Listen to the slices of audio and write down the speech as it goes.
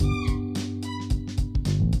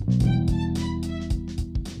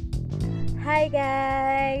Hi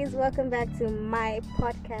guys, welcome back to my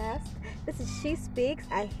podcast. This is She Speaks.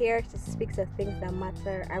 I'm here to speak of things that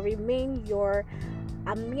matter. I remain your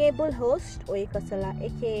amiable host, Oyikosola,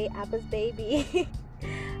 aka Abba's baby.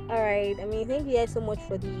 Alright, thank you guys so much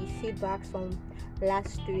for the feedbacks from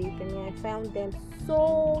last week. I found them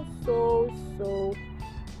so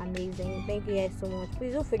amazing. Thank you guys so much.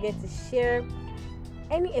 Please don't forget to share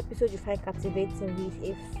any episode you find captivating with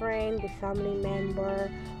a friend, a family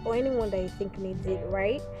member, or anyone that you think needs it,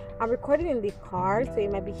 right? I'm recording in the car, so you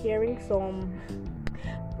might be hearing some,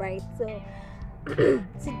 right? So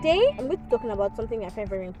today I'm going to be talking about something I find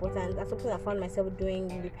very important. That's something I found myself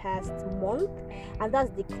doing in the past month, and that's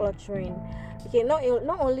decluttering. Okay, not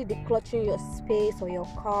only decluttering your space or your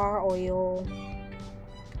car or your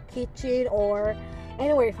kitchen or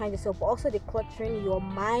anywhere you find yourself, but also decluttering your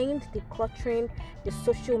mind, decluttering your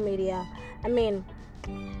social media.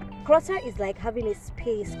 Clutter is like having a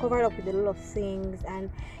space covered up with a lot of things, and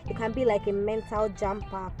it can be like a mental jam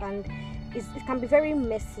pack, and it can be very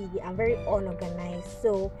messy and very unorganized.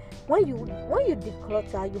 So when you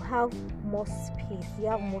declutter, you have more space, you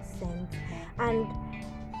have more sense, and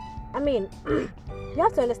you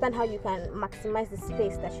have to understand how you can maximize the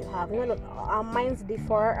space that you have. Our minds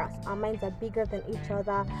differ, our minds are bigger than each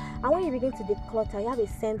other, and when you begin to declutter, you have a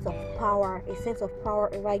sense of power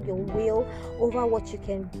over your will, over what you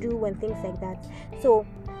can do and things like that. So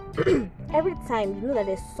every time you know that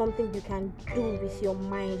there's something you can do with your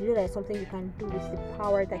mind, you know there's something you can do with the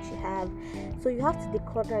power that you have. So you have to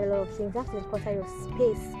declutter a lot of things. You have to declutter your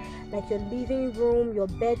space, like your living room, your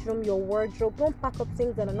bedroom, your wardrobe. Don't pack up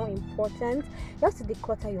things that are not important. You have to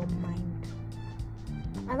declutter your mind,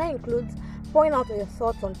 and that includes pouring out your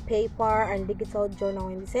thoughts on paper and digital journal,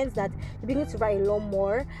 in the sense that you begin to write a lot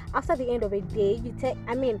more. After the end of a day,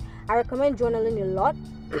 I recommend journaling a lot.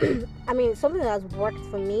 Something that has worked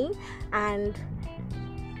for me, and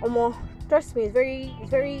trust me, it's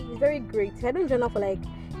very great. If I don't journal for like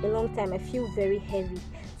a long time, I feel very heavy.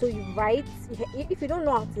 So you write. If you don't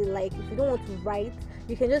know how to, if you don't want to write,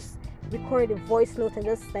 you can just record a voice note and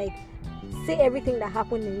just say everything that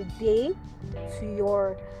happened in the day to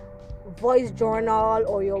your voice journal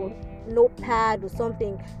or your notepad or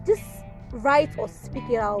something. Just write or speak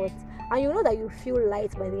it out, and you know that you feel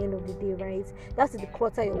light by the end of the day, right? You have to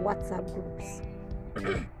declutter your WhatsApp groups.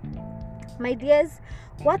 My dears,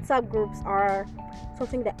 WhatsApp groups are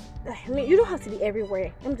something that you don't have to be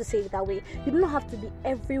everywhere. Let me just say it that way. You don't have to be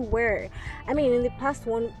everywhere. In the past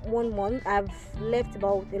one month, I've left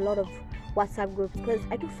about a lot of WhatsApp groups because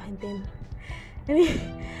I don't find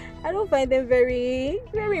them very,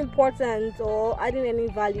 very important or adding any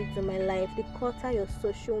value to my life. Declutter your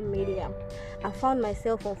social media. I found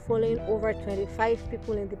myself unfollowing over 25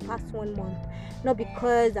 people in the past 1 month. Not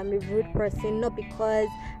because I'm a rude person, not because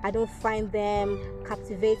I don't find them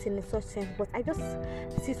captivating in such sense, but I just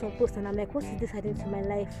see some posts and I'm like, what is this adding to my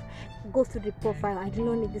life? Go through the profile. I do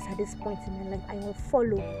not need this at this point in my life. I will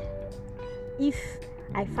follow. If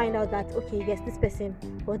I find out that yes, this person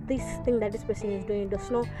or this thing that this person is doing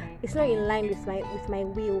it's not in line with my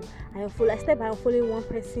will, I step by unfollowing one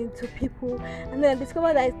person, 2 people, and then I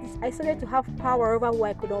discovered that I started to have power over who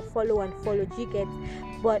I could unfollow and follow. Do you get?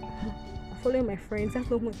 But following my friends, that's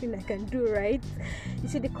not one thing I can do, right? You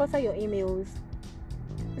should declutter your emails.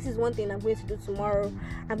 This is one thing I'm going to do tomorrow.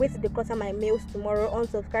 I'm going to declutter my mails tomorrow,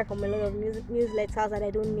 unsubscribe from a lot of newsletters that I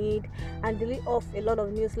don't need, and delete off a lot of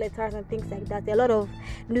newsletters and things like that. There are a lot of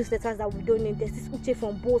newsletters that we don't need. There's this Uche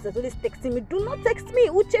from Bolts that's always texting me. Do not text me,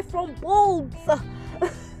 Uche from Bolts.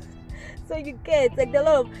 So you get, there are a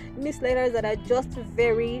lot of newsletters that are just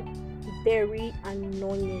very, very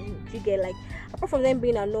annoying. You get, apart from them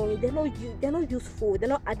being annoying, they're not useful. They're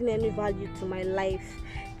not adding any value to my life.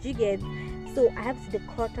 You get? So I have to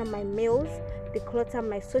declutter my mails, declutter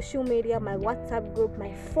my social media, my WhatsApp group,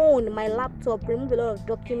 my phone, my laptop, remove a lot of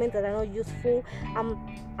documents that are not useful,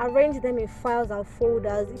 arrange them in files and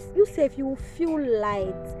folders. You say if you will feel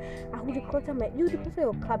light, I will declutter declutter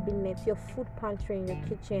your cabinet, your food pantry in your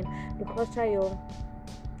kitchen, declutter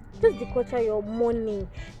your money.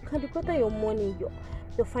 You can declutter your money,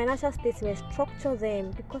 your financial statements, structure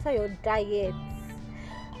them, declutter your diet.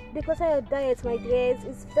 Declutter your diet, my dears.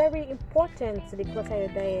 It's very important to declutter your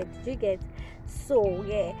diet. Do you get? So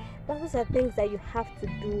those are things that you have to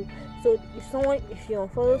do. So if you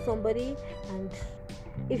unfollow somebody, and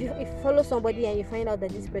if you follow somebody and you find out that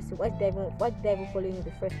this person, why did I even follow you in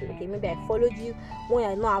the first place? Okay, maybe I followed you when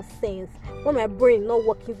I not have sense, when my brain not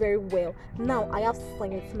working very well. Now I have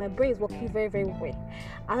sense, my brain is working very, very well,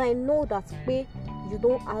 and I know that way you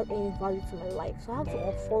don't add any value to my life. So I have to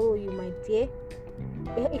unfollow you, my dear.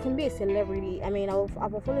 it can be a celebrity. I mean, I've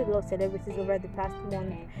followed a lot of celebrities over the past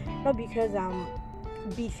month, not because I'm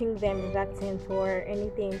beefing them in that sense or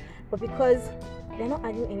anything, but because they're not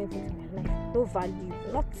adding anything to my life, no value,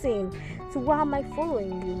 nothing. So why am I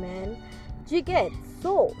following you, man? Do you get?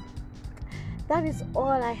 So that is all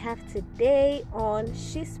I have today on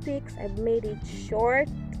She Speaks. I've made it short,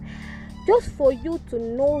 just for you to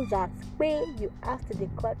know that way you have to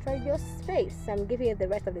declutter your space. I'm giving you the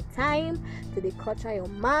rest of the time to declutter your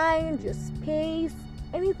mind, your space,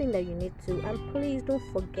 anything that you need to. And please don't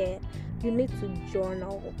forget, you need to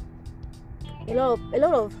journal. A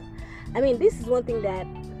lot of I mean, this is one thing that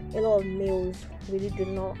a lot of males really do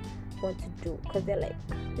not want to do, because they're like,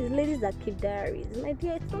 it's ladies that keep diaries. My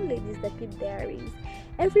dear, it's not ladies that keep diaries.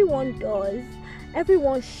 Everyone does.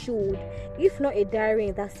 Everyone should. If not a diary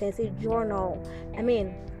in that sense, a journal. I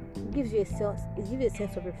mean, it gives you a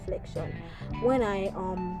sense of reflection. When I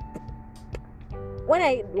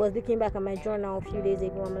was looking back at my journal a few days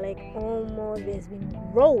ago, I'm like, oh my, there's been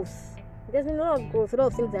growth. There's been a lot of growth, a lot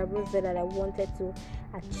of things that rose there that I wanted to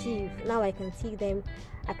achieve. Now I can see them.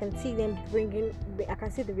 I can see them I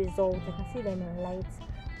can see the results. I can see them in light.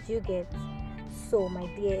 Do you get? So, my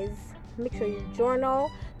dears, make sure you journal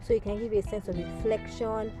so you can give you a sense of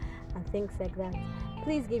reflection and things like that.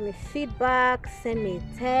 Please give me feedback. Send me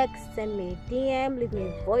a text. Send me a DM. Leave me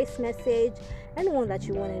a voice message. Anyone that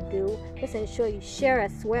you want to do. Just ensure you share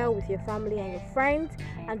as well with your family and your friends.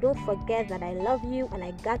 And don't forget that I love you and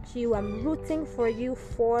I got you. I'm rooting for you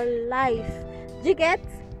for life. Do you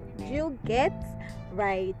get?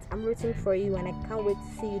 Right, I'm rooting for you and I can't wait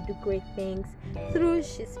to see you do great things through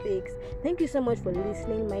She Speaks. Thank you so much for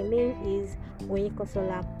listening. My name is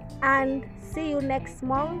Onyikosola and see you next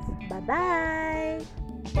month. Bye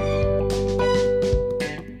bye.